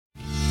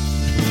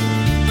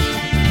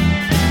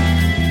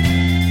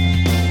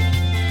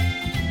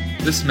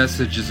This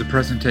message is a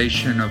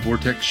presentation of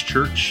Vortex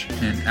Church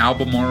in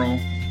Albemarle,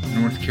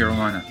 North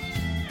Carolina.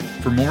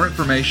 For more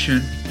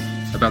information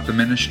about the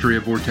ministry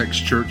of Vortex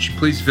Church,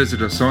 please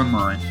visit us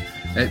online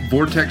at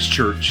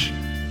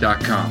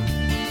vortexchurch.com.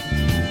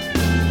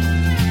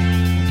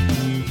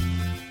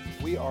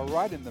 We are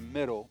right in the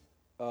middle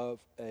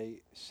of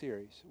a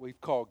series we've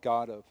called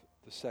God of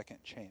the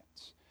Second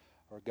Chance,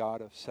 or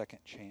God of Second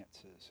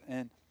Chances.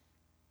 And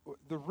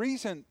the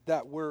reason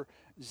that we're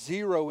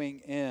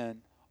zeroing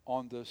in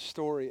on the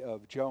story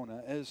of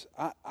Jonah is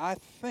I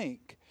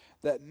think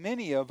that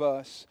many of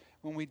us,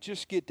 when we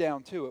just get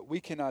down to it,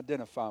 we can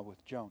identify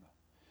with Jonah.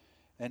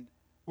 And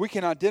we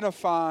can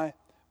identify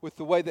with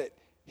the way that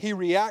he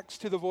reacts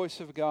to the voice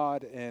of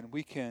God, and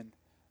we can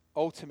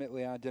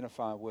ultimately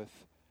identify with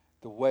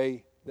the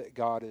way that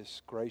God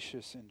is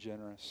gracious and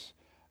generous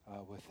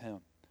with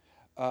him.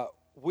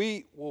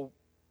 We will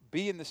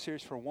be in the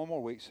series for one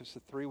more week, so it's a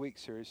 3-week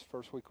series.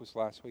 First week was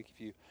last week.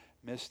 If you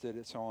missed it,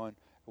 it's on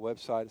the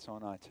website, it's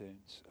on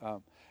iTunes.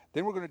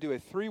 Then we're going to do a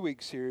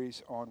 3-week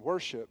series on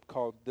worship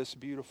called This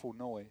Beautiful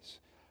Noise.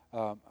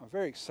 I'm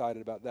very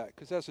excited about that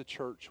because as a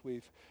church,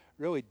 we've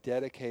really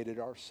dedicated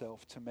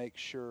ourselves to make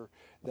sure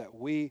that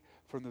we,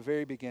 from the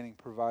very beginning,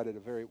 provided a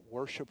very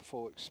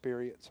worshipful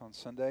experience on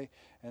Sunday.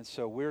 And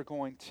so we're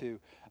going to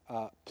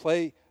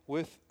play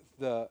with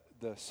the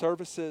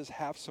services,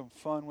 have some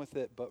fun with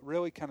it, but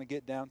really kind of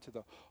get down to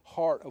the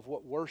heart of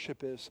what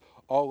worship is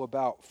all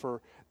about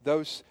for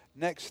those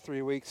next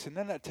 3 weeks. And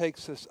then that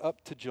takes us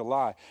up to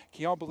July.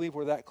 Can y'all believe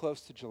we're that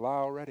close to July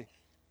already?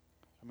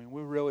 I mean,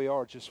 we really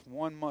are. Just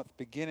 1 month,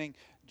 beginning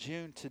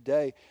June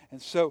today. And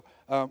so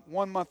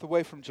 1 month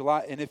away from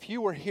July. And if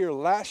you were here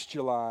last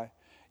July,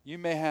 you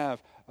may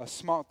have a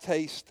small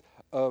taste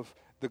of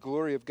the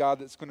glory of God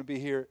that's going to be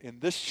here in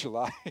this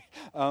July.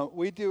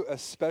 We do a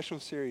special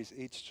series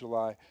each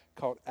July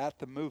called At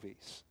the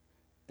Movies.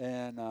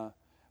 And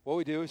what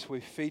we do is we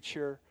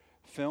feature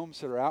films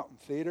that are out in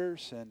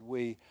theaters, and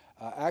we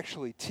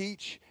actually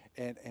teach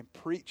and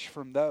preach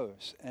from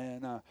those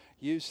and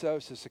use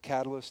those as a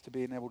catalyst to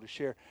being able to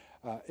share.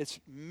 It's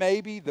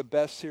maybe the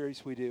best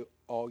series we do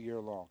all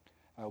year long.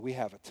 We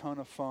have a ton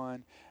of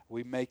fun.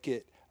 We make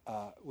it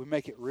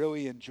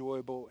really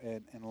enjoyable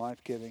and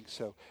life-giving.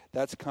 So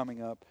that's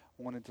coming up.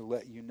 Wanted to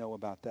let you know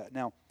about that.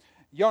 Now,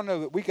 y'all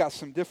know that we got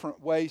some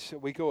different ways that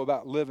we go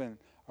about living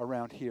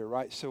around here,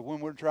 right? So when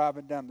we're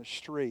driving down the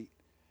street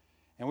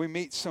and we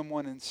meet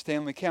someone in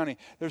Stanley County,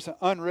 there's an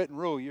unwritten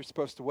rule you're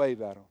supposed to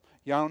wave at them.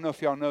 I don't know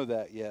if y'all know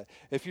that yet.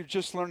 If you're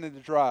just learning to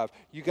drive,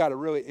 you got to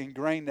really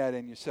ingrain that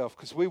in yourself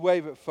because we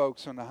wave at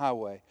folks on the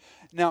highway.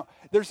 Now,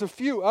 there's a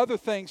few other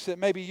things that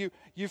maybe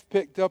you've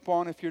picked up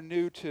on if you're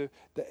new to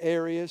the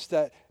areas,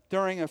 that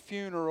during a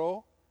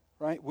funeral,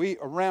 right, we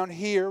around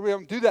here, we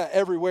don't do that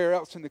everywhere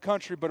else in the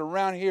country, but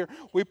around here,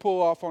 we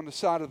pull off on the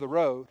side of the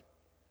road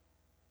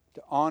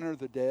to honor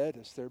the dead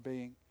as they're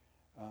being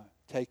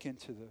taken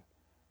to the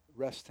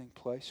resting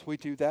place. We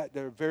do that.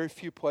 There are very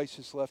few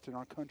places left in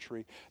our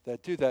country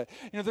that do that.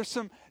 You know, there's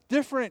some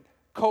different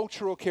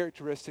cultural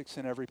characteristics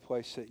in every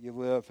place that you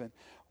live. And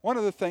one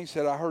of the things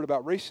that I heard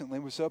about recently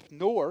was up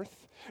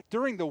north,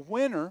 during the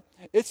winter,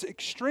 it's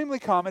extremely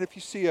common if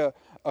you see a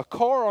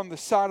car on the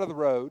side of the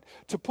road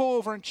to pull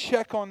over and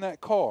check on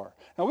that car.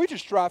 Now, we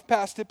just drive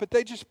past it, but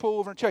they just pull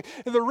over and check.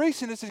 And the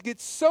reason is it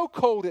gets so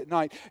cold at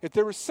night. If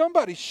there was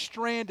somebody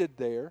stranded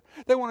there,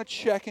 they want to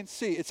check and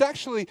see. It's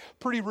actually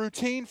pretty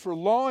routine for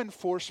law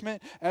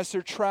enforcement as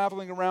they're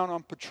traveling around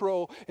on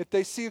patrol. If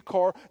they see a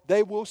car,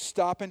 they will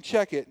stop and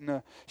check it. And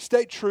a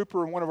state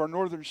trooper in one of our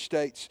northern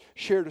states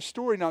shared a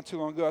story not too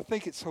long ago. I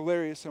think it's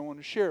hilarious. I want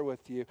to share it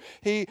with you.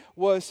 He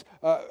was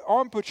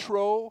on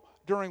patrol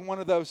during one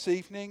of those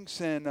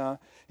evenings, and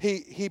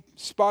he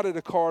spotted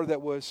a car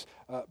that was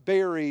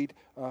buried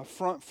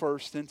front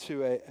first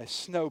into a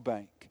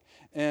snowbank.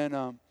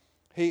 And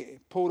he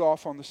pulled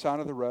off on the side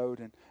of the road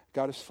and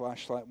got his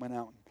flashlight, went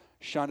out and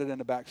shined it in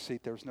the back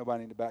seat. There was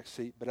nobody in the back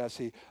seat, but as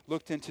he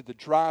looked into the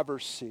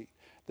driver's seat,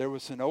 there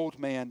was an old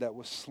man that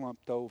was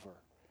slumped over.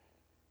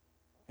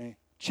 And he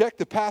checked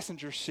the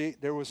passenger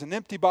seat. There was an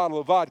empty bottle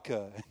of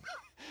vodka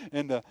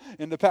in the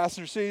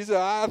passenger seat. He said,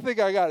 I think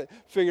I got it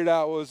figured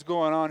out what was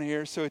going on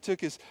here. So he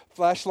took his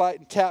flashlight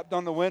and tapped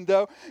on the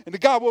window. And the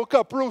guy woke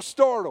up real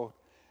startled.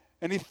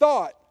 And he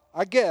thought,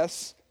 I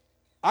guess,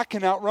 I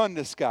can outrun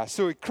this guy.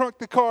 So he crunked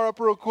the car up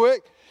real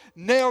quick,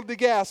 nailed the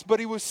gas, but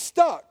he was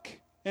stuck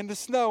in the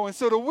snow. And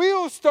so the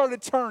wheels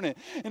started turning.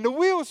 And the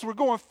wheels were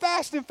going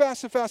fast and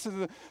fast and fast.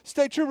 And the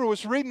state trooper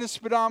was reading the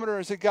speedometer.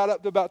 As it got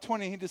up to about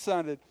 20, he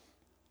decided,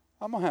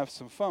 I'm going to have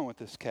some fun with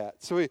this cat.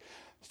 So he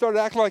started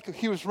acting like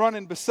he was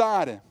running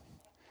beside him,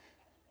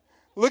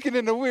 looking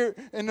in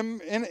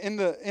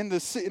the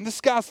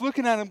sky's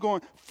looking at him,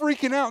 going,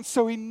 freaking out. And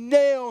so he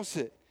nails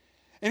it,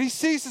 and he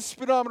sees the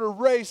speedometer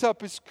raise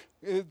up.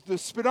 The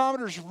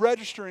speedometer's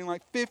registering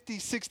like 50,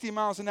 60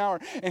 miles an hour,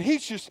 and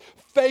he's just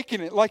faking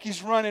it like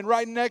he's running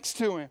right next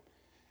to him.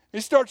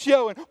 He starts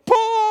yelling, "Pull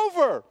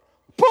over!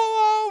 Pull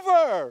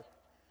over!"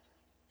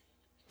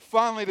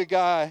 Finally, the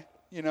guy,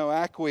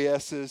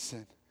 acquiesces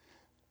and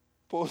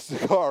pulls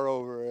the car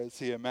over as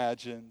he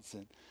imagines,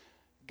 and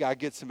guy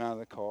gets him out of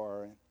the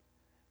car.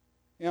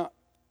 And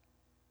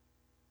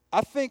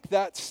I think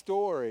that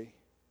story,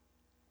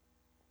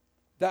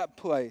 that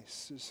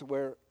place is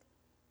where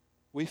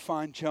we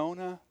find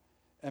Jonah,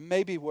 and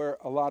maybe where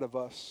a lot of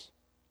us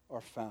are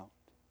found.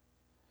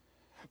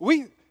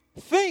 We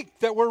think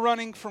that we're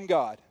running from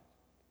God.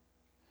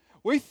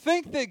 We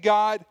think that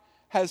God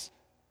has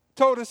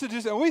told us to do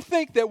something. We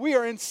think that we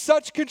are in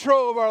such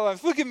control of our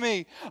lives. Look at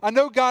me. I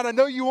know, God, I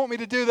know you want me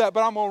to do that,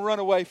 but I'm going to run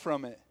away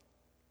from it.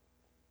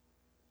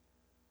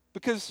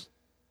 Because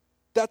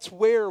that's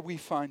where we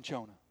find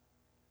Jonah.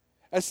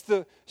 As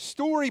the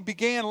story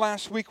began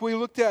last week, we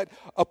looked at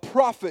a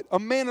prophet, a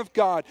man of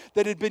God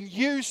that had been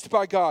used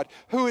by God,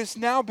 who has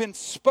now been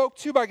spoke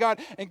to by God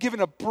and given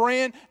a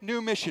brand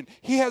new mission.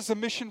 He has a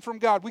mission from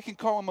God. We can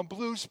call him a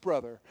blues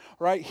brother,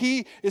 right?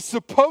 He is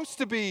supposed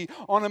to be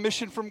on a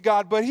mission from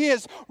God, but he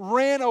has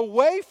ran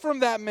away from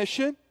that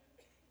mission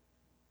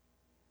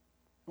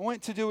and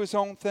went to do his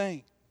own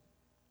thing.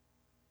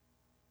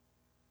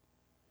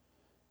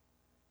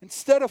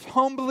 Instead of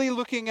humbly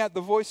looking at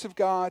the voice of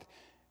God,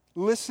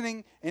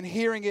 listening and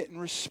hearing it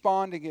and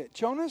responding it,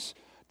 Jonah's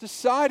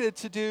decided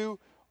to do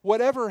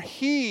whatever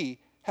he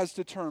has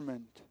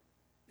determined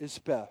is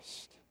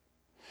best.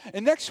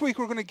 And next week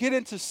we're going to get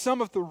into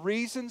some of the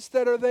reasons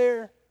that are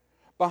there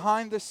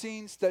behind the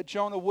scenes that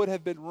Jonah would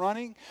have been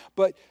running.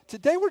 But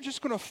today we're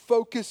just going to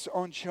focus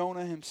on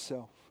Jonah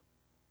himself.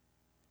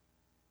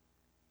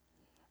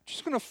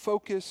 Just going to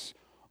focus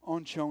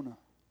on Jonah.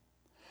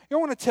 I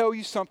want to tell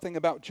you something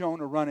about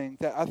Jonah running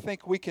that I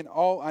think we can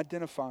all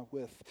identify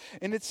with.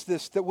 And it's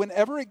this, that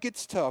whenever it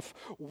gets tough,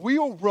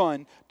 we'll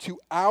run to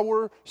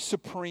our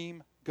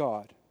supreme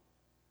God.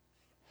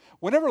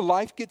 Whenever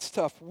life gets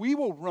tough, we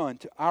will run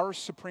to our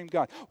supreme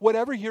God,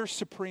 whatever your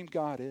supreme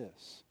God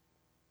is.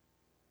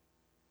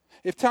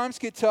 If times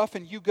get tough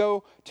and you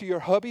go to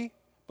your hubby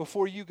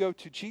before you go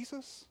to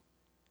Jesus,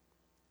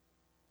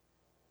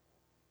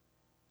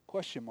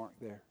 question mark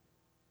there.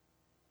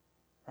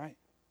 Right?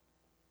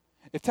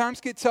 If times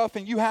get tough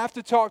and you have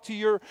to talk to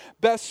your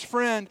best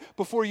friend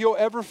before you'll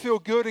ever feel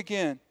good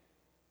again,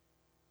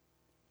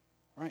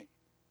 right?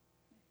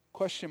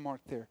 Question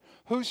mark there.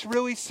 Who's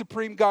really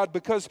supreme God?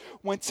 Because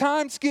when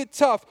times get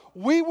tough,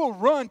 we will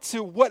run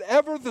to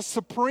whatever the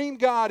supreme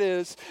God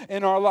is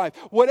in our life,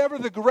 whatever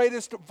the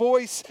greatest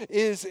voice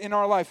is in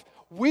our life.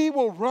 We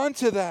will run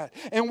to that.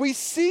 And we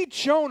see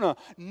Jonah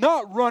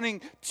not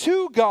running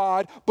to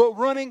God, but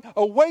running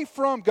away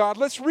from God.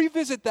 Let's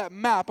revisit that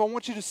map. I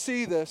want you to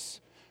see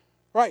this.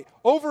 Right,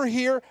 over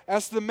here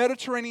as the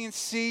Mediterranean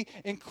Sea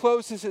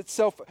encloses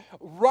itself,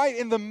 right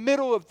in the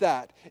middle of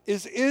that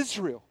is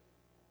Israel.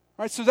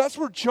 Right, so that's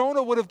where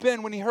Jonah would have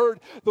been when he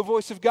heard the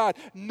voice of God.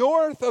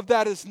 North of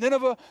that is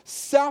Nineveh.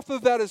 South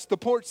of that is the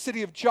port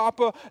city of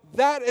Joppa.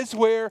 That is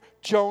where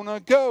Jonah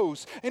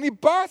goes. And he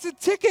buys a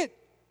ticket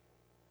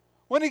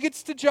when he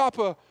gets to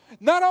Joppa.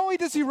 Not only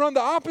does he run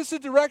the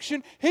opposite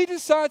direction, he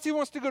decides he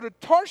wants to go to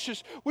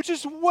Tarshish, which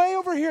is way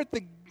over here at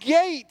the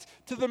gate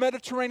to the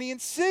Mediterranean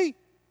Sea.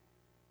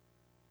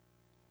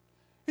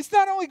 He's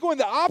not only going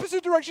the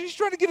opposite direction, he's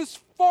trying to get as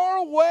far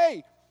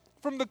away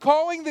from the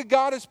calling that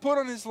God has put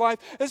on his life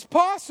as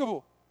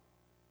possible.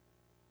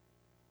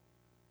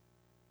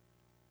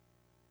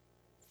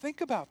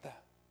 Think about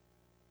that.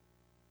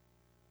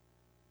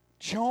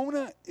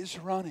 Jonah is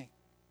running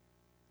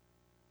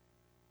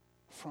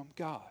from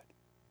God.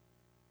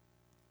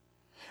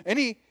 And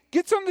he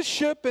gets on the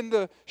ship, and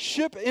the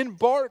ship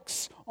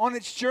embarks on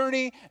its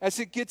journey as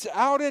it gets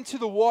out into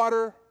the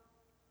water.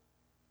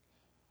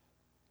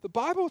 The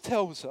Bible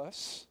tells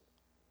us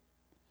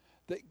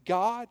that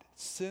God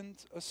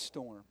sends a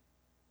storm.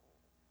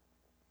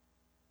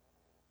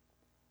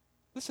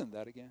 Listen to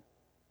that again.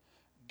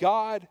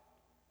 God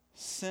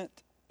sent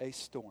a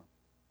storm.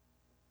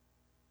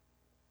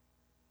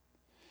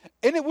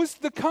 And it was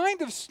the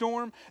kind of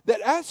storm that,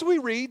 as we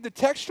read, the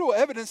textual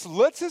evidence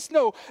lets us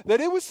know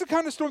that it was the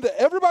kind of storm that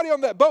everybody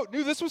on that boat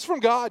knew this was from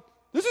God.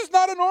 This is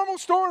not a normal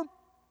storm.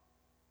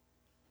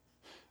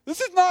 This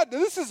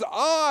is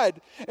odd,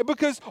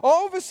 because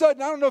all of a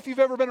sudden, I don't know if you've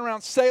ever been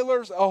around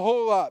sailors a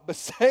whole lot, but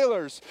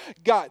sailors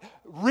got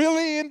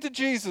really into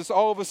Jesus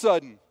all of a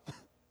sudden,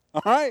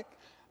 all right?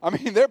 I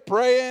mean, they're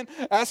praying,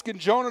 asking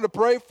Jonah to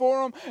pray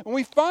for them, and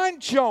we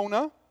find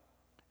Jonah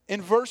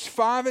in verse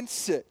 5 and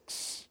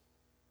 6.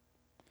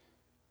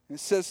 And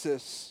it says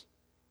this,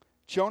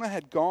 Jonah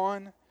had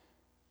gone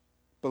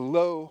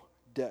below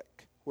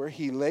deck, where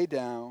he lay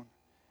down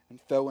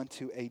and fell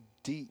into a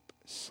deep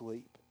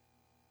sleep.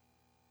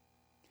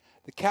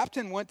 The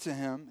captain went to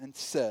him and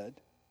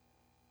said,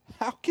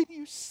 "How can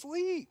you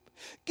sleep?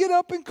 Get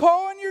up and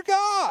call on your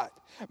God.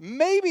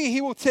 Maybe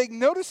he will take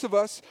notice of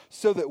us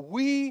so that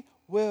we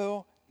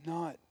will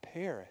not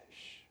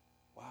perish."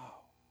 Wow.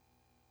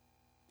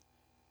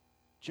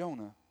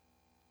 Jonah,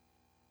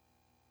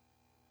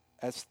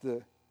 as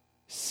the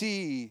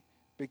sea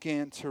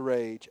began to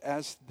rage,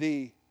 as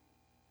the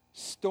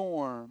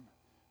storm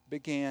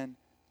began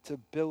to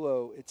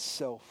billow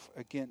itself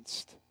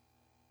against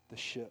the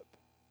ship,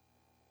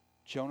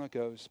 Jonah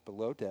goes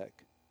below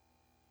deck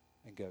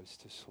and goes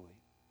to sleep.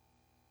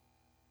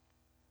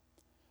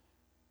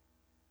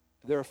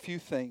 There are a few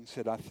things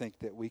that I think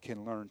that we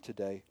can learn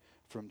today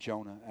from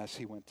Jonah as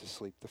he went to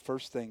sleep. The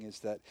first thing is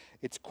that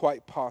it's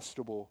quite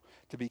possible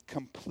to be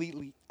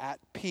completely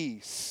at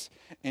peace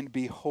and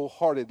be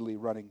wholeheartedly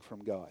running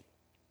from God.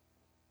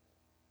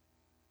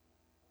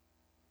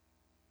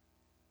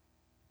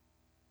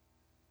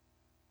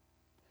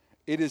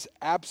 It is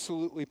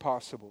absolutely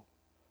possible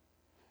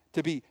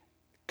to be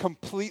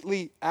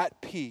completely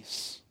at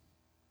peace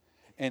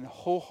and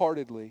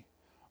wholeheartedly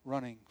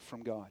running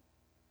from God.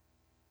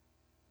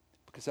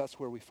 Because that's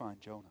where we find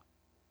Jonah.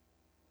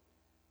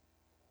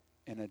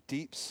 In a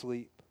deep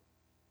sleep,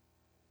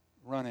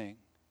 running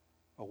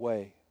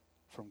away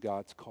from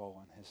God's call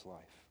on his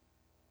life.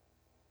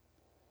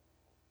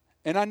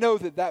 And I know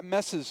that that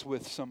messes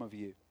with some of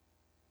you.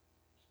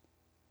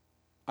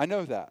 I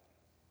know that.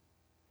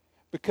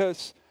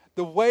 Because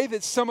the way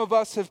that some of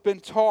us have been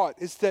taught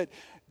is that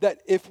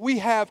if we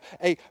have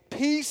a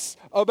peace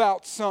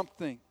about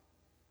something,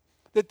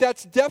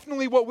 that's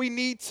definitely what we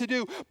need to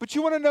do. But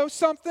you want to know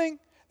something?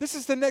 This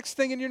is the next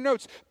thing in your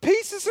notes.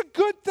 Peace is a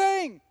good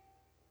thing.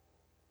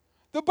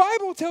 The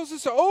Bible tells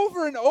us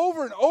over and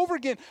over and over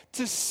again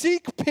to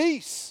seek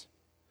peace.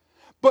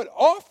 But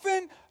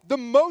often the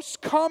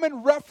most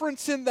common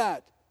reference in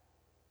that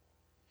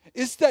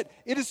is that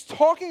it is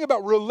talking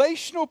about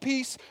relational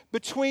peace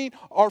between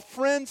our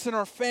friends and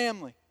our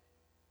family.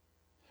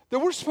 That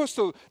we're supposed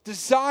to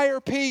desire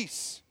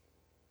peace.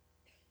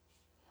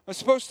 We're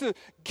supposed to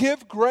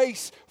give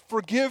grace,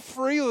 forgive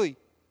freely,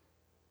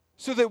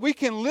 so that we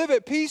can live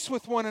at peace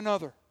with one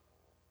another.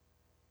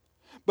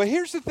 But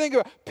here's the thing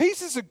about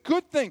peace is a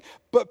good thing,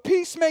 but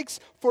peace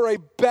makes for a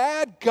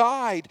bad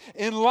guide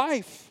in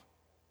life.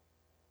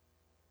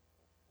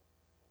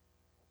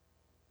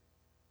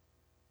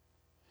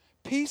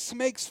 Peace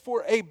makes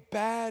for a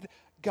bad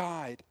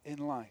guide in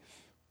life.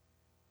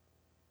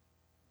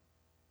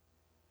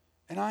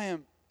 And I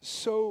am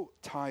so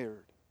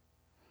tired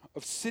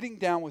of sitting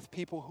down with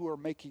people who are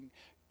making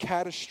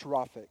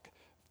catastrophic,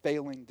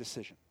 failing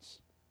decisions.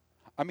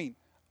 I mean,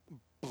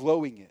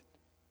 blowing it.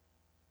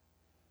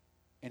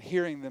 And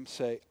hearing them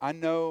say, I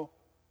know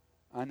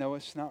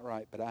it's not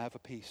right, but I have a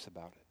peace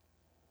about it.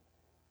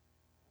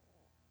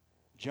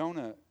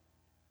 Jonah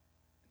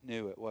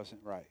knew it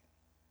wasn't right.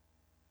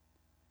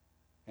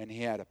 And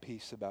he had a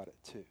peace about it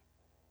too.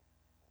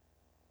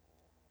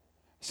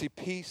 See,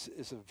 peace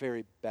is a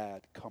very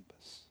bad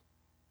compass.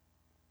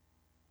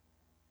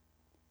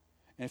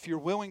 And if you're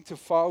willing to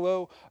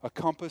follow a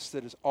compass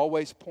that is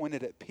always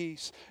pointed at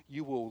peace,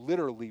 you will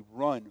literally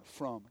run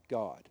from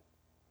God.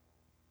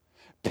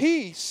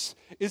 Peace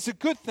is a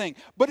good thing,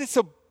 but it's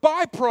a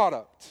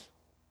byproduct.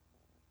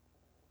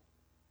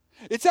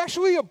 It's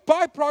actually a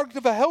byproduct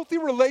of a healthy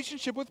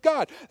relationship with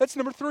God. That's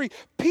number 3.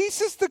 Peace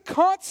is the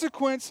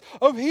consequence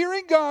of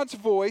hearing God's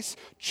voice,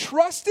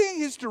 trusting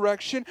His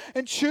direction,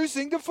 and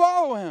choosing to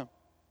follow Him.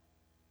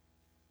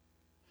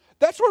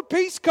 That's where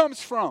peace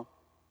comes from.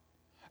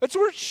 That's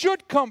where it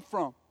should come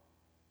from.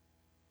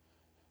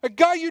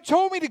 God, you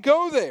told me to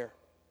go there.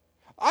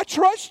 I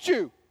trust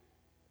you.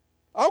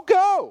 I'll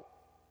go.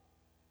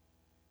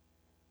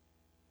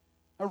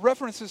 I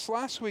referenced this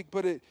last week,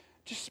 but it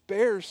just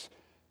bears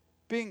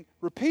being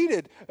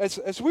repeated.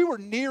 As we were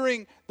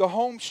nearing the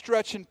home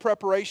stretch in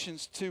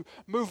preparations to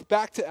move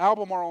back to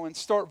Albemarle and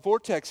start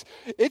Vortex,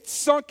 it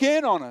sunk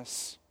in on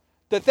us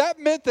that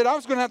meant that I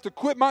was going to have to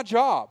quit my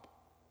job.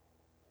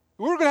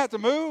 We were going to have to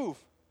move.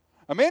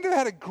 Amanda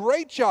had a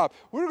great job.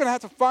 We were going to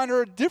have to find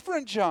her a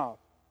different job.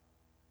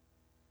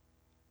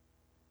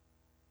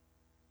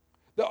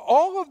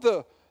 All of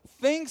the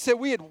things that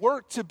we had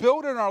worked to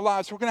build in our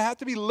lives were going to have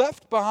to be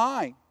left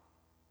behind.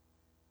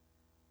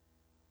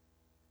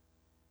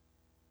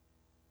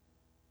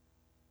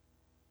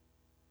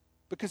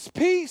 Because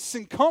peace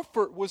and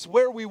comfort was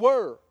where we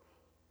were.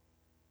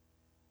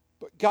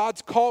 But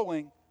God's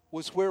calling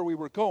was where we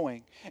were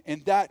going.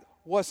 And that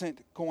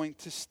wasn't going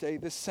to stay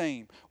the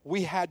same.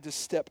 We had to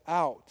step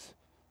out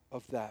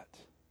of that.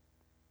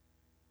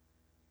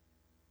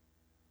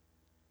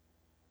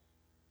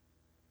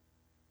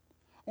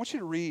 I want you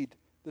to read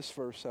this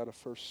verse out of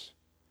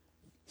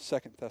 2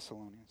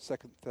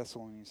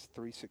 Thessalonians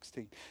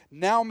 3:16.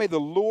 Now may the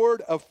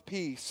Lord of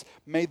peace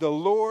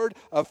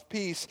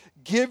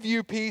give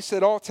you peace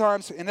at all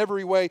times in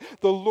every way.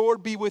 The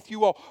Lord be with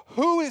you all.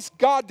 Who is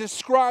God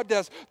described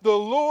as? The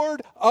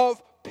Lord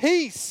of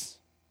peace.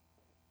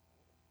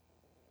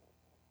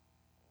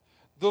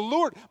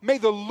 May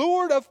the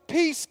Lord of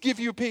peace give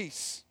you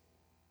peace.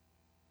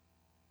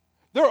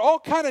 There are all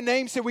kinds of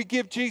names that we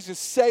give Jesus.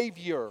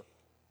 Savior,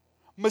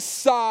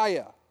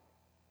 Messiah.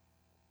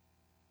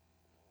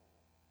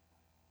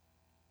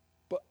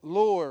 But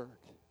Lord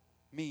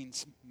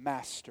means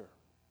master.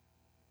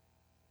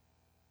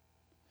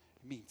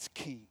 It means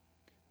king.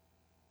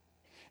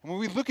 And when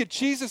we look at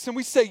Jesus and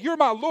we say, you're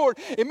my Lord,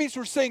 it means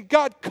we're saying,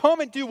 God, come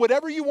and do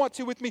whatever you want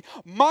to with me.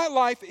 My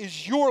life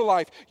is your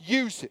life.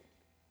 Use it.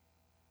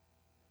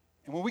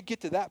 And when we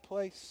get to that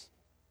place,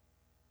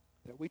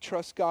 that we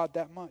trust God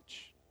that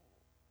much.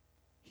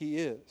 He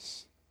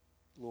is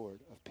Lord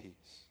of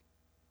peace.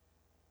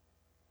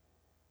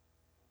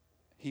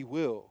 He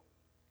will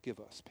give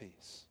us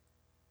peace.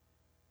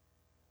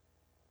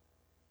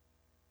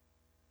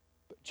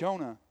 But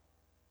Jonah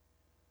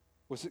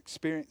was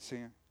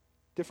experiencing a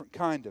different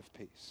kind of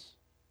peace.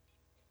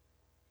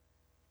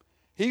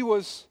 He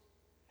was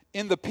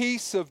in the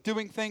peace of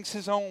doing things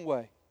his own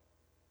way,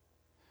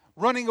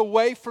 running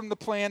away from the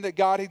plan that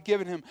God had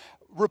given him,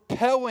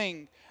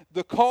 repelling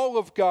the call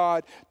of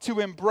God to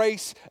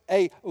embrace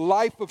a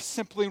life of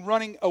simply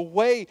running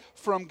away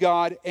from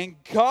God. And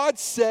God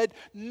said,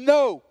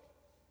 no.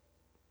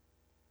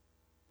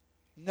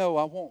 No,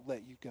 I won't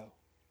let you go.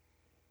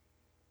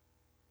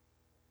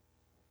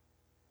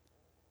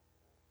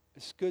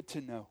 It's good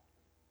to know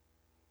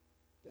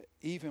that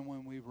even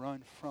when we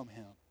run from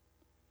Him,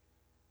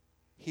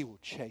 He will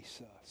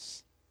chase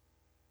us.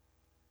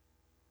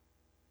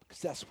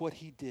 Because that's what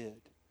He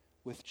did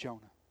with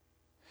Jonah.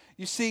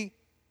 You see,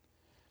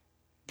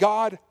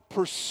 God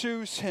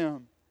pursues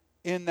him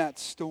in that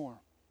storm.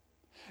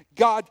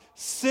 God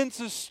sends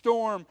a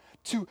storm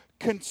to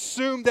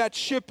consume that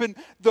ship, and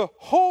the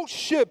whole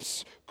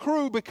ship's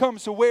crew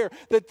becomes aware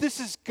that this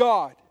is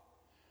God.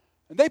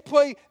 And they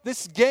play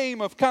this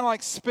game of kind of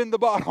like spin the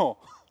bottle.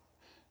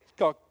 It's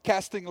called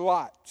casting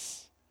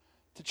lots.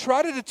 To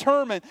try to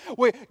determine,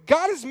 wait,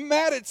 God is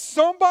mad at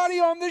somebody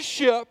on this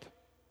ship.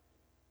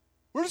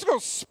 We're just going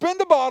to spin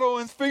the bottle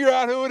and figure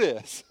out who it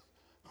is.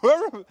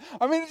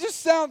 I mean, it just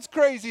sounds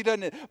crazy,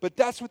 doesn't it? But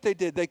that's what they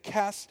did.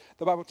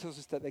 The Bible tells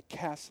us that they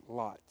cast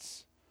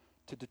lots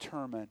to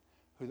determine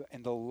who,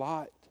 and the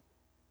lot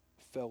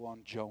fell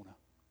on Jonah.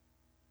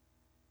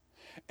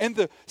 And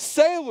the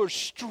sailors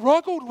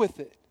struggled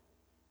with it.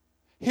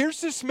 Here's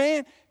this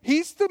man.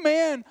 He's the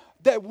man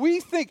that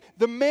we think,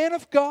 the man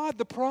of God,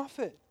 the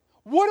prophet.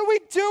 What do we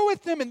do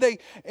with him?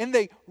 And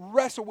they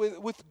wrestle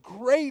with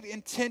great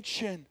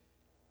intention.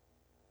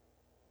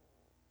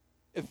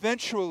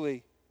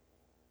 Eventually,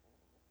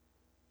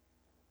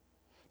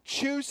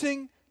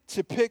 choosing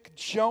to pick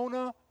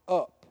Jonah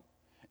up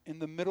in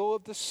the middle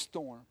of the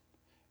storm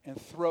and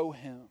throw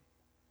him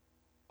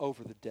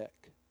over the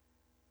deck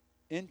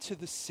into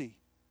the sea.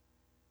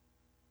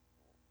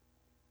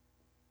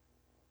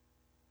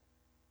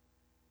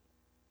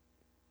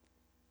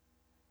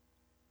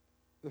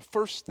 The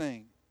first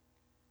thing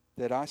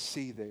that I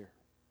see there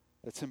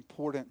that's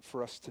important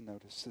for us to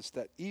notice is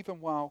that even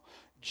while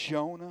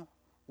Jonah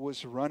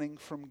was running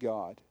from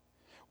God,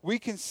 we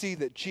can see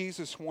that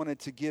Jesus wanted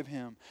to give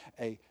him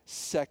a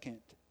second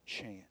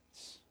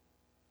chance.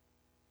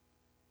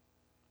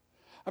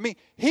 I mean,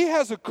 he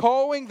has a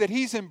calling that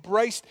he's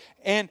embraced,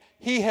 and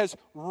he has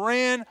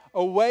ran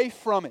away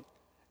from it.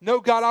 No,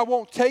 God, I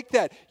won't take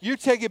that. You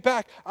take it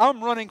back.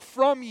 I'm running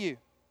from you.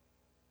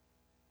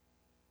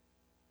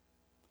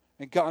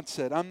 And God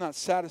said, I'm not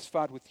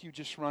satisfied with you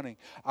just running.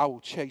 I will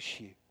chase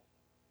you.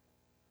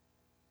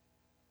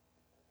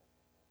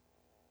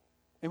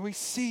 And we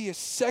see a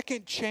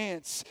second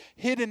chance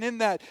hidden in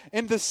that.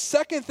 And the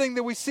second thing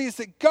that we see is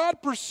that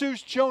God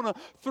pursues Jonah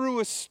through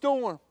a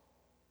storm.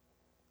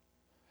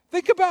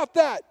 Think about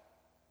that.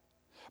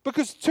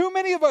 Because too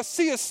many of us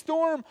see a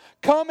storm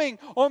coming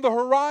on the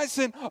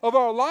horizon of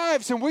our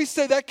lives, and we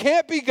say that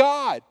can't be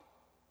God.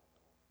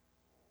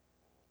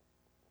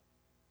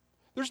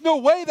 There's no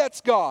way that's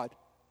God.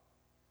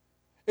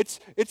 It's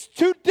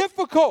too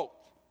difficult.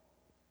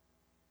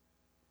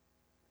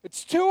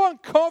 It's too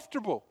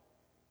uncomfortable.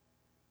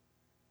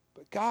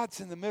 But God's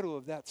in the middle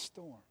of that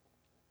storm,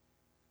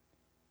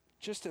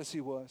 just as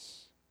He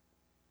was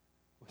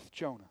with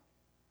Jonah.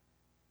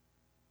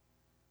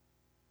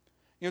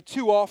 You know,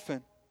 too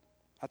often,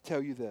 I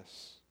tell you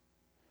this,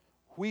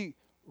 we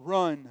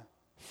run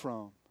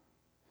from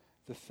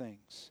the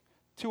things.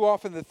 Too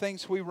often the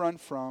things we run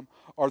from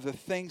are the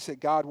things that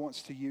God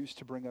wants to use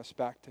to bring us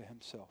back to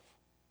Himself.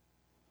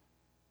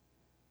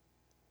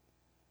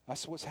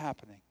 That's what's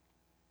happening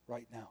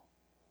right now.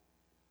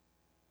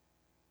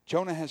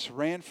 Jonah has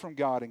ran from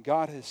God, and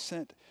God has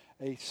sent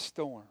a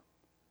storm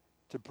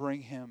to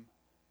bring him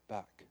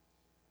back.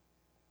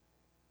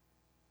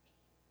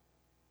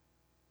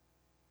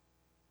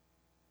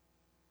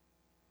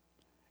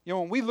 You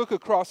know, when we look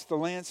across the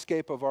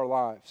landscape of our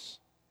lives,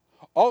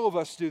 all of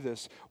us do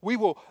this. We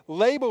will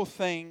label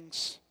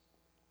things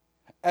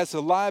as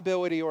a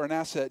liability or an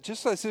asset,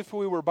 just as if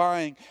we were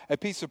buying a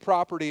piece of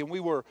property and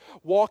we were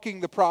walking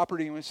the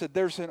property and we said,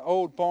 there's an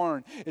old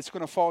barn. It's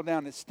going to fall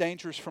down. It's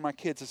dangerous for my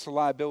kids. It's a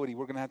liability.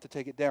 We're going to have to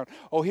take it down.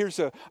 Oh, here's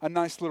a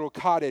nice little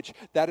cottage.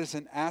 That is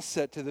an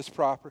asset to this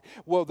property.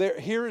 Well,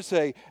 here is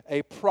a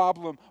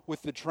problem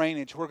with the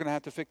drainage. We're going to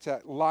have to fix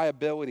that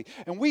liability.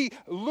 And we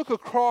look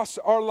across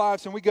our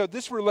lives and we go,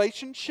 this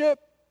relationship,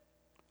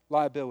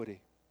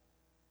 liability.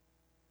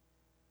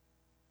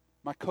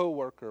 My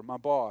coworker, my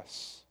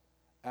boss,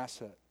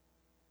 asset.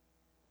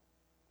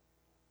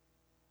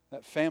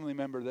 That family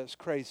member that's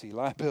crazy,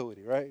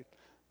 liability, right?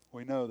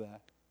 We know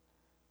that.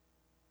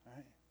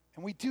 Right?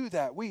 And we do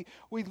that. We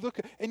look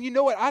at, and you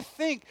know what? I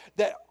think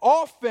that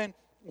often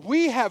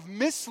we have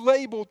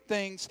mislabeled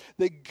things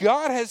that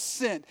God has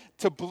sent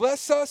to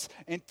bless us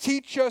and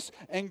teach us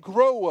and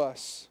grow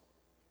us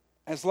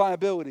as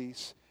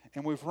liabilities,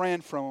 and we've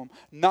ran from them,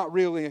 not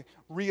really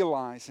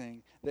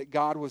realizing that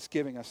God was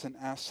giving us an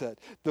asset.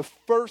 The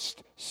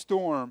first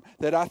storm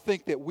that I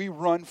think that we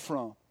run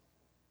from,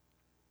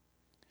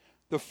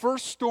 the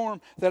first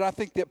storm that I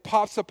think that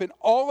pops up in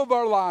all of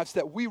our lives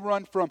that we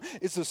run from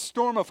is a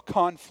storm of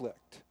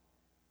conflict.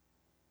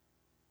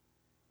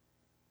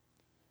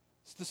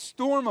 It's the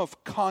storm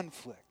of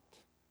conflict.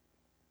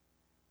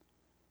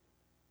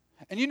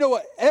 And you know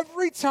what?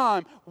 Every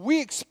time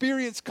we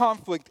experience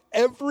conflict,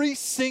 every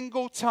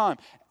single time,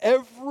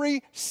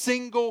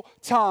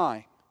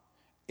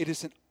 it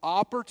is an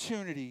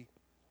opportunity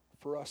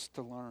for us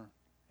to learn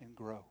and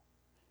grow.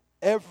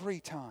 Every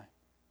time.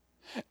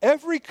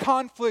 Every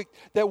conflict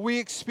that we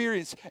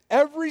experience,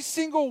 every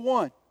single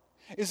one,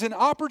 is an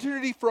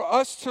opportunity for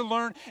us to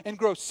learn and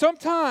grow.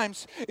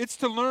 Sometimes it's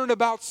to learn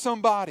about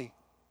somebody.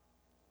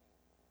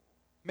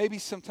 Maybe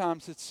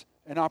sometimes it's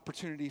an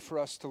opportunity for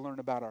us to learn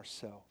about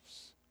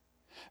ourselves.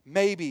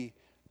 Maybe,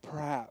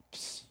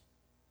 perhaps,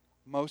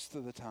 most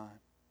of the time,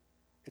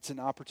 it's an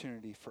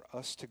opportunity for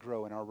us to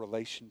grow in our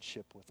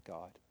relationship with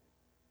God.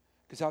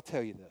 Because I'll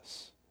tell you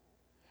this,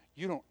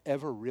 you don't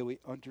ever really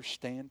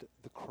understand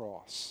the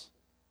cross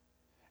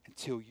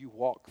until you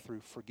walk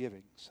through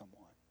forgiving someone.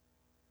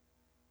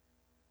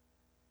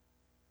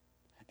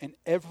 And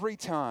every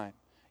time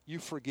you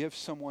forgive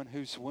someone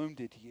who's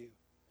wounded you,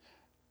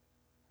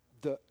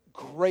 the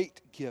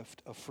great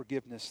gift of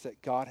forgiveness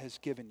that God has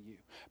given you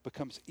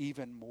becomes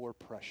even more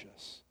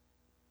precious.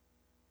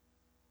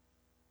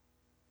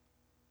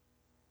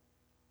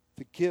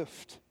 The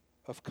gift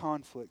of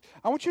conflict.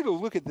 I want you to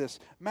look at this.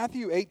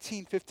 Matthew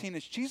 18:15,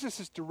 as Jesus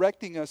is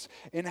directing us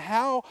in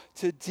how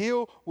to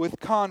deal with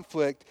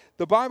conflict,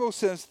 the Bible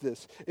says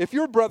this: if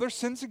your brother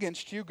sins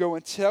against you, go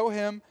and tell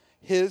him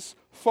his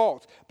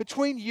fault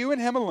between you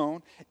and him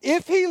alone.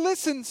 If he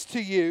listens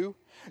to you,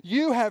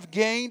 you have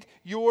gained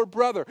your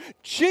brother.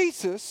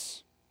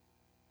 Jesus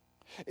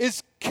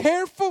is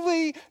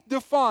carefully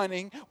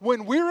defining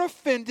when we're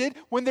offended,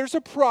 when there's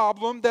a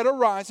problem that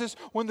arises,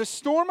 when the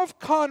storm of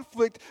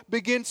conflict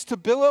begins to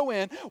billow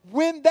in.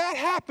 When that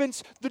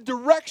happens, the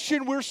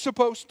direction we're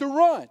supposed to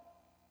run.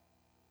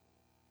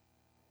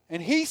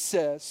 And he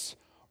says,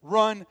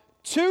 run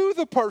to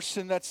the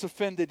person that's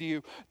offended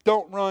you.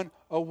 Don't run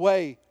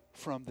away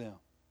from them.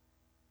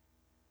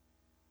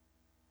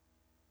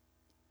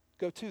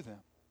 Go to them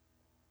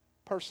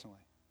personally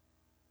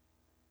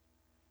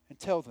and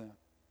tell them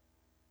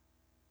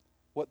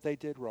what they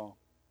did wrong.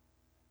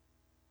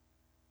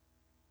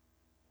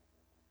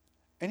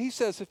 And he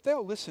says, if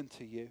they'll listen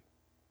to you,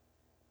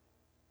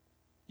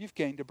 you've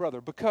gained a brother.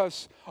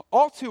 Because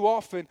all too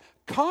often,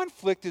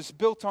 conflict is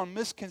built on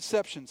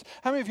misconceptions.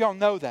 How many of y'all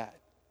know that?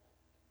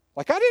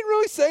 Like, I didn't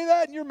really say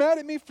that, and you're mad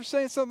at me for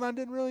saying something I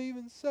didn't really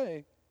even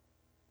say.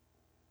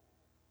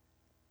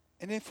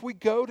 And if we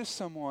go to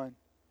someone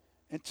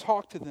and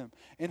talk to them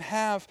and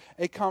have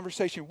a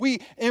conversation, we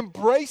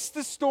embrace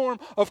the storm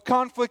of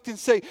conflict and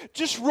say,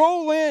 just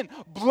roll in,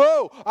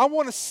 blow. I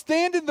want to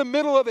stand in the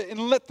middle of it and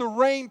let the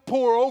rain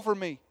pour over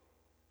me.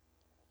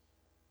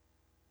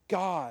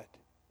 God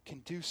can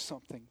do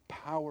something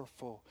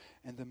powerful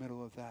in the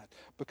middle of that,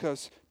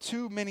 because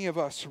too many of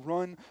us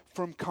run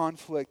from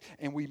conflict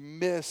and we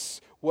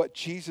miss what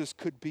Jesus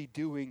could be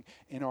doing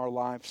in our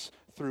lives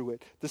through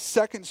it. The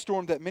second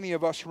storm that many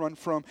of us run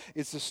from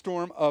is the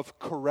storm of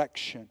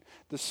correction.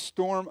 The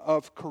storm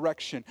of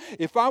correction.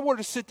 If I were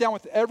to sit down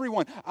with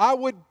everyone, I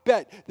would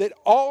bet that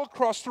all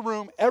across the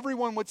room,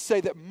 everyone would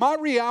say that my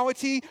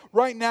reality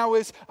right now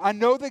is, I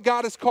know that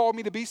God has called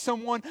me to be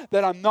someone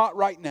that I'm not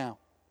right now.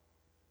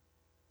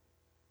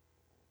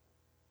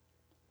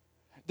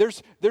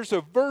 There's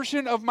a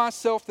version of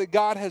myself that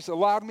God has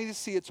allowed me to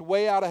see. It's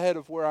way out ahead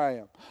of where I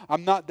am.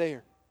 I'm not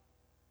there.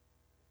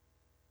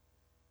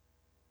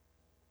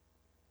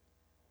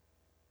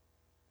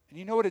 And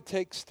you know what it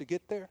takes to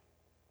get there?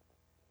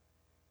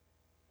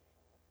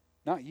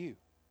 Not you.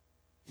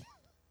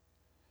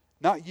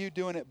 Not you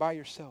doing it by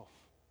yourself.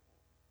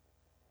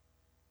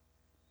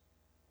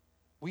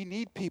 We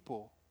need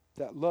people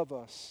that love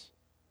us,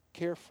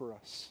 care for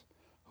us,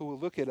 who will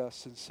look at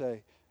us and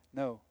say,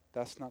 no,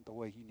 that's not the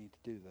way you need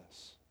to do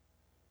this.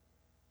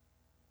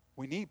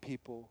 We need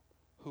people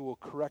who will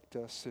correct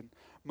us. And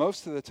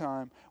most of the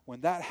time,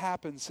 when that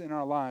happens in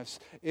our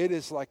lives, it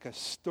is like a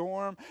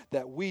storm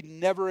that we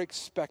never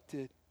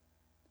expected.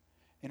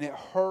 And it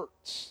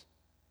hurts.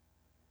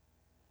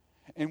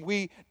 And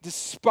we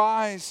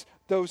despise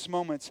those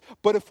moments.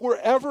 But if we're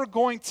ever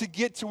going to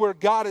get to where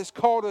God has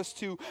called us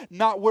to,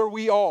 not where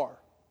we are,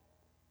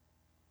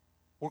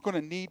 we're going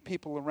to need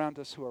people around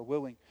us who are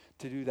willing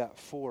to do that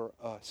for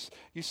us.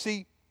 You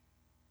see,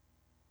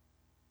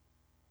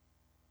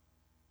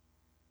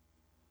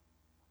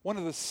 one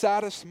of the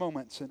saddest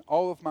moments in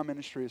all of my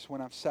ministry is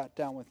when I've sat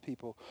down with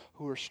people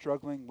who are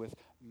struggling with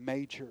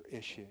major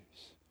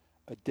issues,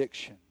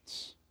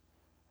 addictions,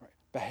 right?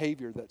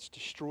 Behavior that's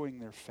destroying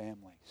their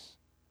families.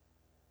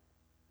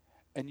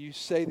 and you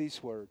say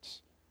these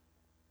words,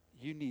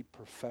 you need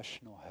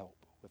professional help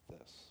with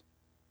this.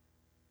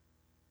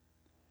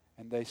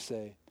 And they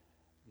say,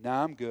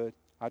 nah, I'm good.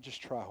 I'll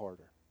just try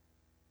harder.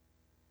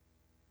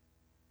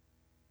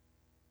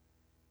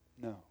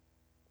 No.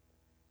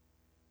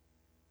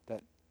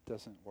 That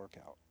doesn't work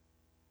out.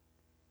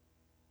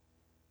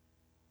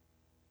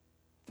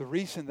 The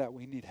reason that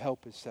we need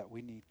help is that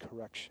we need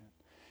correction.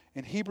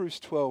 In Hebrews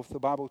 12, the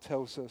Bible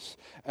tells us,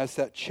 as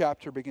that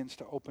chapter begins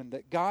to open,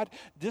 that God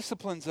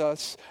disciplines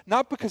us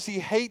not because He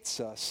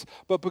hates us,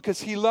 but because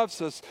He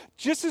loves us.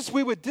 Just as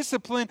we would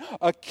discipline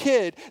a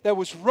kid that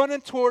was running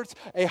towards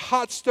a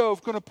hot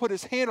stove, going to put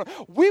his hand on,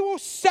 we will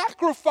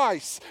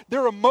sacrifice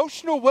their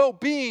emotional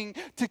well-being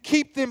to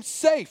keep them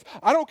safe.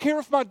 I don't care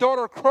if my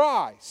daughter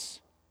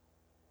cries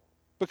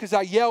because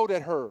I yelled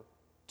at her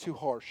too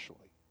harshly.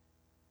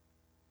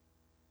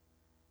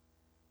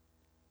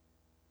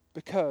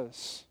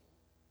 Because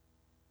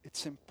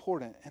it's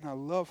important, and I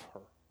love her,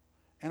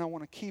 and I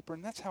want to keep her,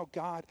 and that's how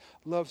God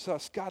loves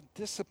us. God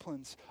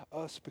disciplines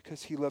us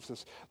because He loves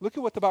us. Look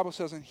at what the Bible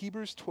says in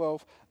Hebrews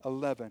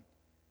 12:11.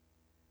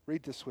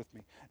 Read this with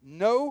me.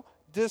 No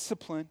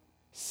discipline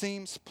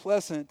seems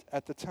pleasant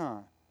at the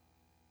time.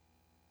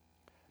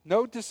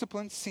 No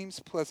discipline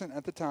seems pleasant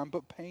at the time,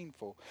 but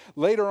painful.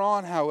 Later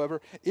on,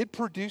 however, it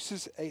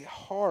produces a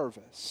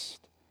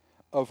harvest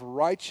of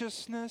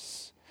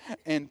righteousness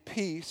and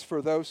peace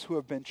for those who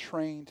have been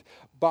trained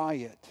by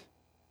it.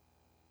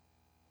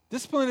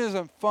 Discipline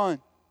isn't fun.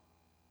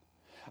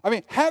 I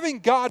mean, having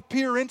God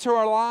peer into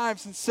our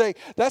lives and say,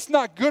 that's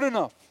not good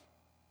enough.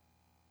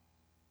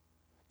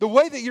 The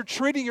way that you're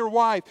treating your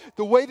wife,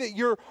 the way that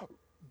you're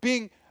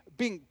being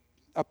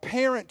a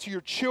parent to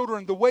your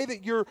children, the way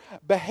that you're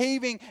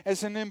behaving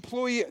as an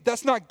employee,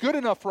 that's not good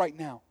enough right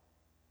now.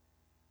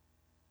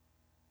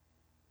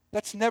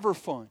 That's never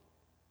fun.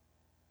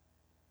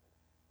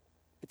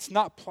 It's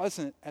not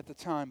pleasant at the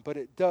time, but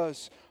it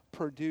does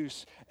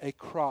produce a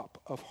crop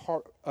of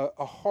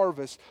a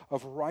harvest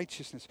of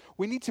righteousness.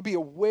 We need to be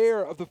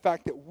aware of the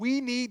fact that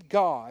we need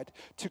God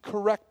to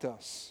correct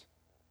us.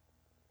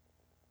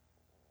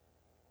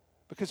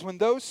 Because when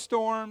those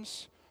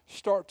storms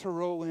start to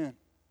roll in,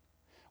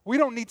 we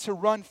don't need to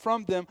run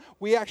from them.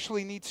 We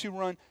actually need to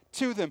run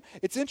to them.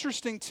 It's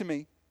interesting to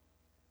me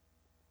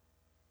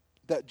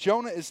that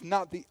Jonah is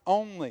not the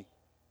only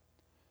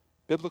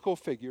biblical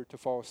figure to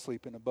fall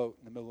asleep in a boat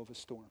in the middle of a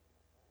storm.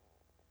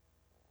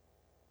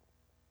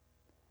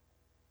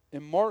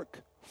 In Mark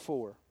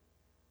 4,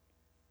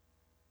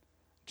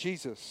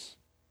 Jesus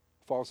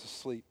falls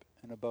asleep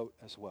in a boat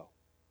as well.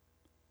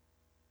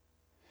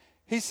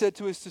 He said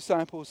to His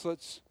disciples,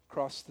 let's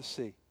cross the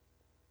sea.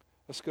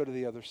 Let's go to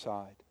the other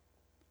side.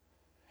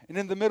 And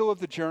in the middle of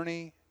the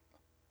journey,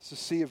 the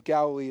Sea of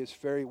Galilee is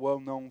very well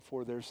known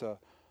for, there's a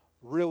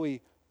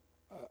really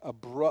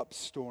abrupt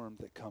storm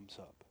that comes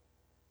up.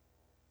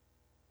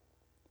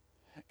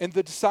 And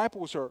the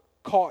disciples are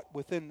caught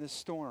within this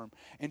storm.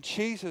 And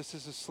Jesus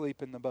is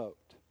asleep in the boat.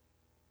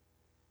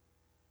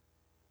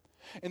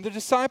 And the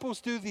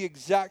disciples do the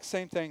exact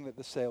same thing that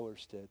the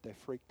sailors did. They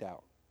freaked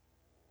out.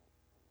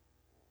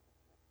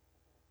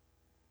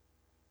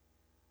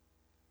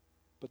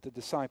 But the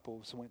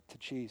disciples went to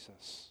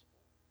Jesus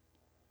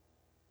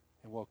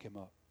and woke Him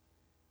up.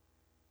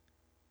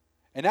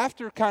 And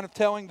after kind of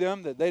telling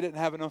them that they didn't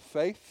have enough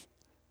faith,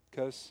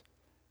 because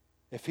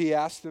if He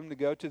asked them to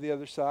go to the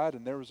other side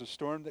and there was a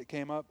storm that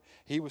came up,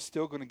 He was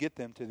still going to get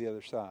them to the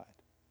other side.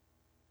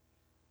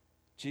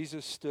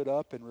 Jesus stood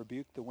up and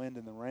rebuked the wind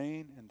and the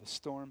rain, and the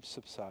storm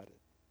subsided.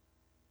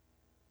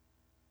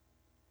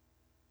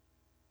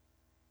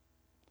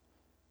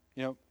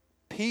 You know,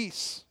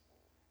 peace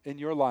in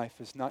your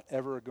life is not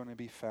ever going to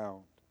be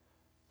found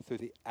through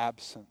the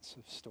absence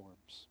of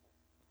storms.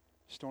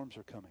 Storms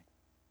are coming.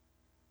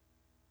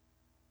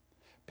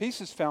 Peace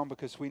is found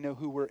because we know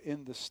who we're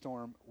in the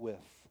storm with.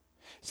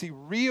 See,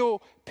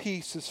 real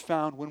peace is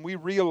found when we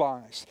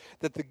realize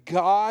that the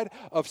God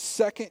of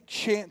second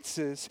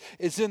chances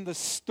is in the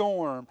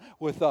storm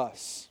with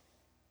us.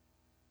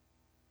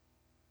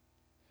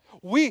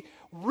 We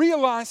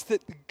realize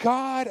that the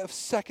God of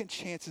second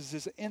chances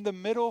is in the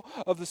middle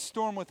of the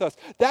storm with us.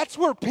 That's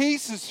where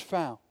peace is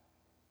found.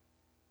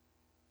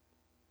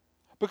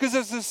 Because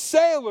as the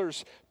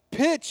sailors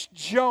pitched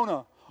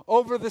Jonah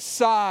over the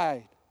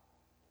side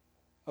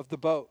of the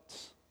boat,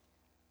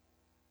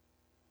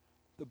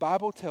 the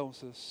Bible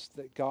tells us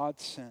that God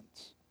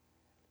sent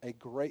a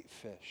great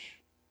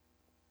fish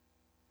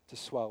to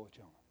swallow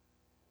Jonah.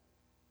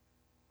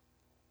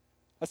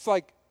 That's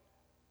like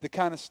the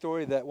kind of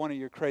story that one of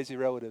your crazy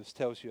relatives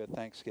tells you at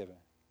Thanksgiving,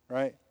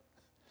 right?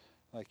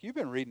 Like, you've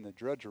been reading the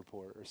Drudge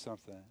Report or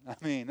something. I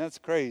mean, that's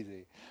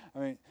crazy. I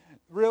mean,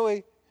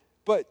 really?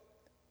 But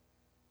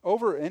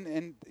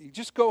and you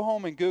just go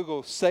home and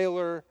Google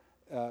sailor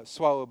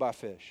swallowed by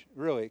fish,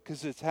 really,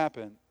 because it's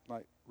happened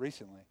like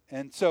recently.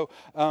 And so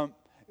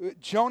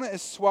Jonah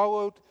is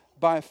swallowed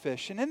by a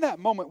fish. And in that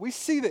moment, we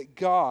see that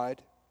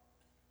God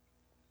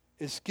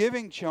is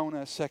giving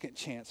Jonah a second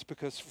chance,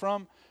 because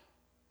from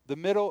the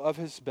middle of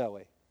his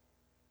belly,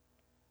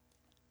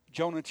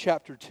 Jonah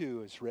chapter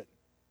 2 is written.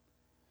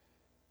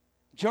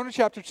 Jonah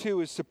chapter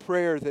 2 is the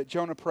prayer that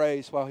Jonah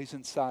prays while he's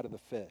inside of the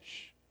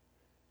fish.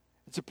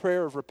 It's a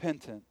prayer of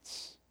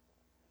repentance.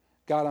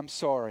 God, I'm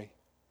sorry.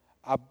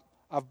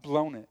 I've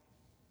blown it.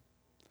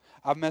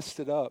 I've messed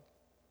it up.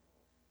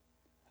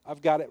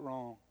 I've got it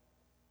wrong.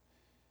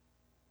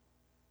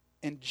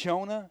 And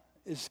Jonah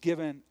is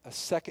given a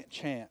second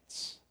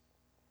chance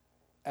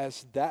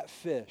as that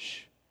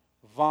fish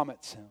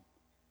vomits him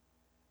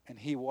and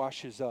he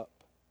washes up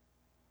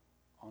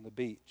on the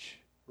beach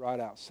right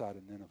outside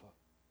of Nineveh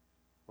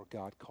where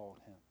God called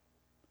him.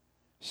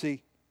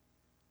 See,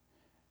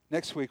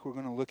 next week we're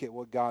going to look at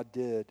what God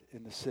did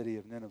in the city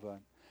of Nineveh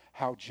and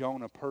how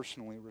Jonah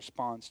personally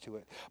responds to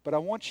it. But I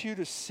want you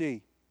to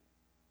see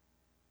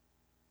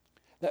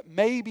that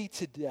maybe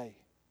today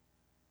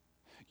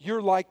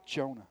you're like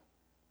Jonah.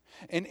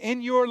 And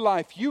in your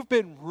life, you've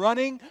been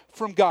running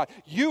from God.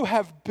 You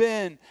have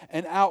been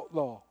an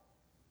outlaw.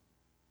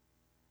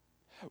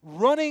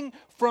 Running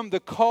from the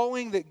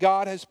calling that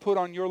God has put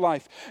on your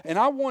life. And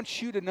I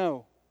want you to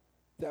know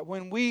that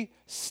when we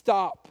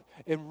stop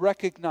and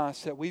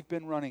recognize that we've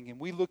been running and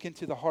we look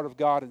into the heart of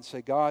God and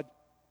say, God,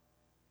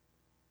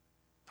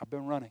 I've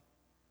been running.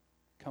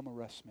 Come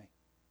arrest me.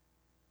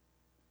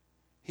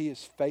 He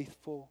is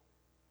faithful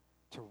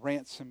to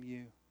ransom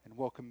you and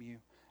welcome you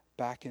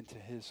back into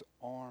His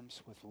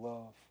arms with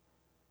love.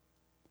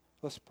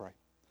 Let's pray.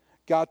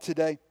 God,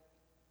 today,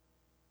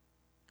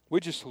 we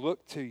just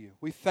look to you.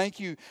 We thank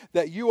you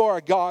that you are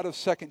a God of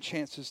second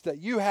chances, that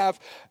you have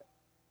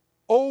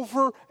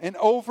over and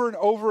over and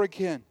over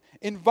again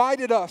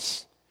invited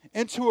us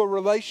into a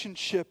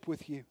relationship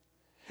with you.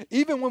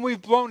 Even when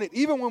we've blown it,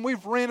 even when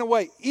we've ran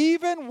away,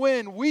 even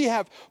when we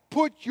have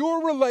put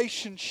your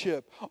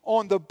relationship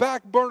on the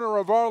back burner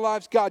of our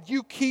lives, God,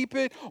 you keep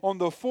it on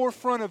the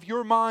forefront of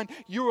your mind.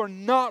 You are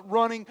not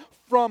running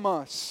from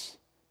us.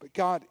 But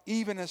God,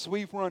 even as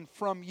we've run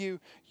from you,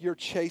 you're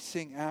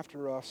chasing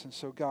after us. And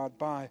so God,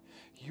 by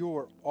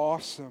your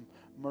awesome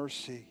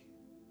mercy,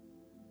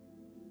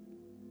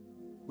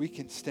 we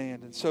can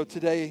stand. And so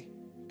today,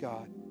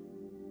 God,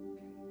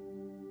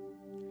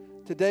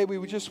 today we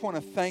would just want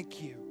to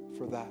thank you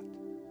for that.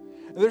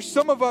 And there's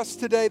some of us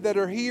today that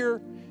are here,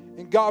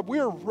 and God,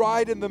 we're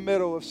right in the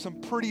middle of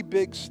some pretty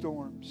big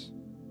storms.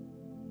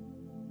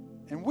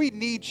 And we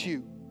need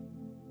you.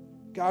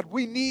 God,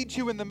 we need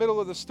you in the middle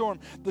of the storm.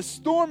 The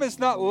storm is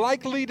not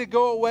likely to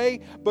go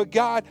away, but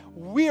God,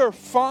 we are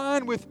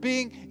fine with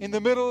being in the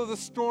middle of the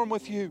storm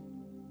with you.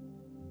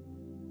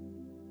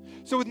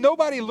 So with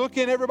nobody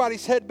looking,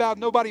 everybody's head bowed,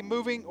 nobody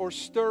moving or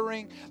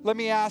stirring, let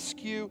me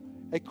ask you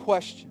a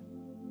question.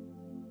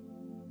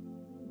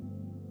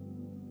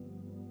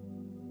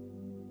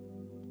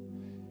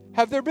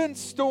 Have there been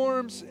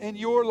storms in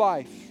your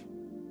life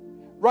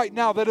right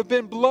now that have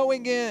been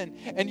blowing in,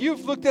 and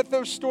you've looked at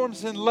those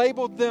storms and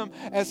labeled them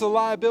as a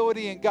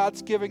liability, and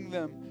God's giving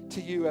them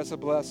to you as a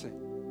blessing?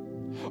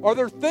 Are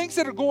there things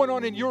that are going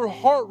on in your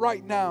heart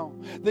right now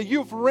that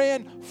you've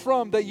ran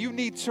from that you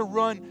need to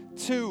run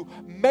to?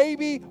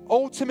 Maybe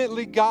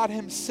ultimately God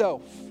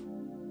Himself.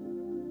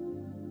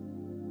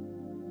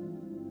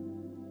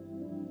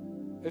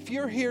 If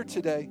you're here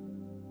today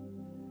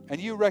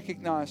and you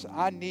recognize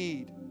I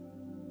need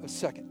a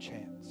second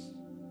chance.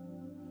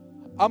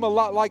 I'm a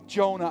lot like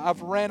Jonah.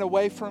 I've ran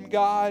away from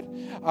God.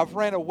 I've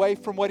ran away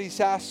from what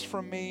He's asked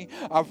from me.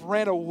 I've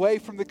ran away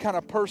from the kind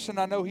of person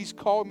I know He's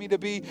called me to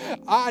be.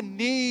 I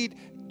need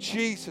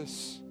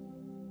Jesus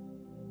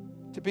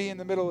to be in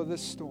the middle of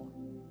this storm.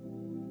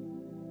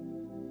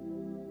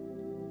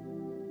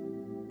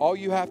 All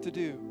you have to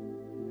do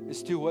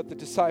is do what the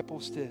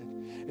disciples did.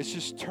 It's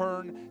just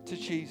turn to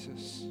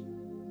Jesus.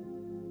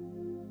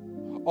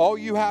 All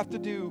you have to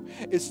do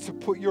is to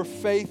put your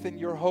faith and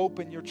your hope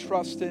and your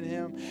trust in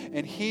Him.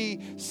 And He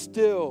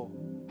still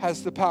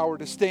has the power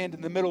to stand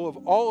in the middle of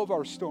all of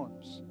our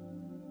storms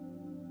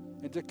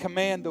and to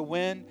command the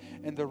wind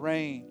and the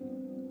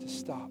rain to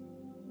stop.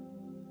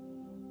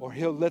 Or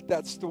He'll let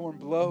that storm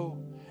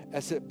blow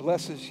as it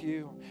blesses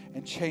you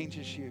and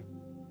changes you.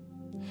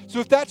 So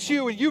if that's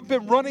you and you've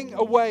been running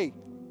away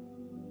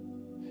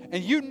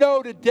and you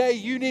know today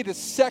you need a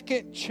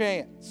second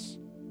chance,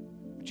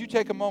 would you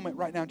take a moment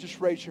right now and just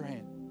raise your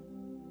hand?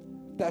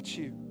 If that's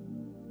you.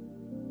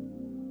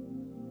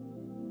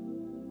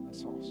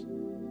 That's awesome.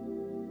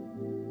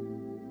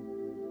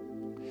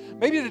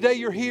 Maybe today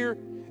you're here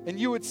and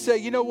you would say,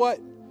 you know what?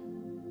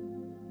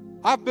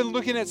 I've been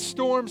looking at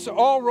storms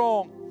all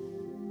wrong.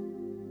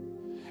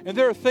 And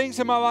there are things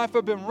in my life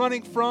I've been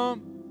running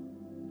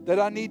from that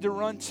I need to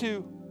run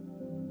to.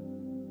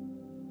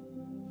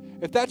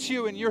 If that's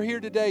you and you're here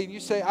today and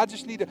you say, I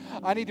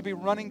need to be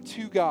running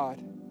to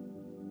God,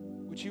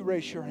 would you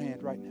raise your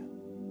hand right now?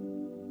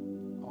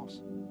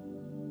 Awesome.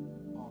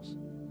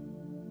 Awesome.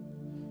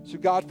 So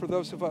God, for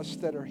those of us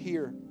that are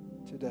here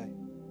today,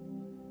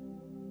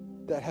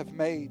 that have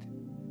made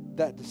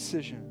that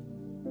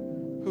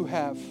decision, who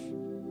have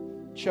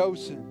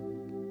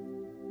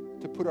chosen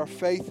to put our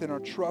faith and our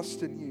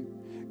trust in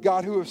you,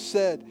 God, who have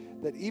said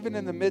that even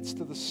in the midst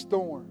of the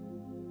storm,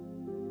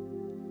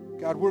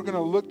 God, we're going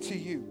to look to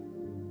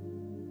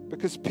you.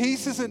 Because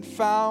peace isn't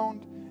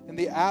found in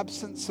the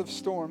absence of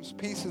storms.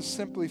 Peace is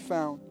simply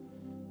found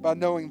by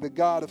knowing the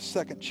God of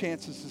second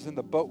chances is in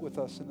the boat with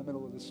us in the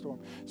middle of the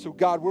storm. So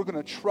God, we're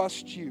going to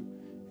trust you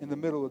in the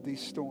middle of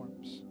these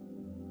storms.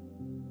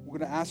 We're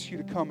going to ask you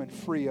to come and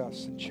free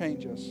us and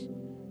change us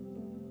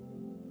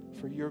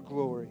for your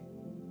glory.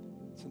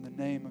 It's in the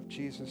name of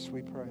Jesus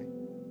we pray.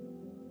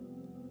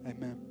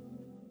 Amen.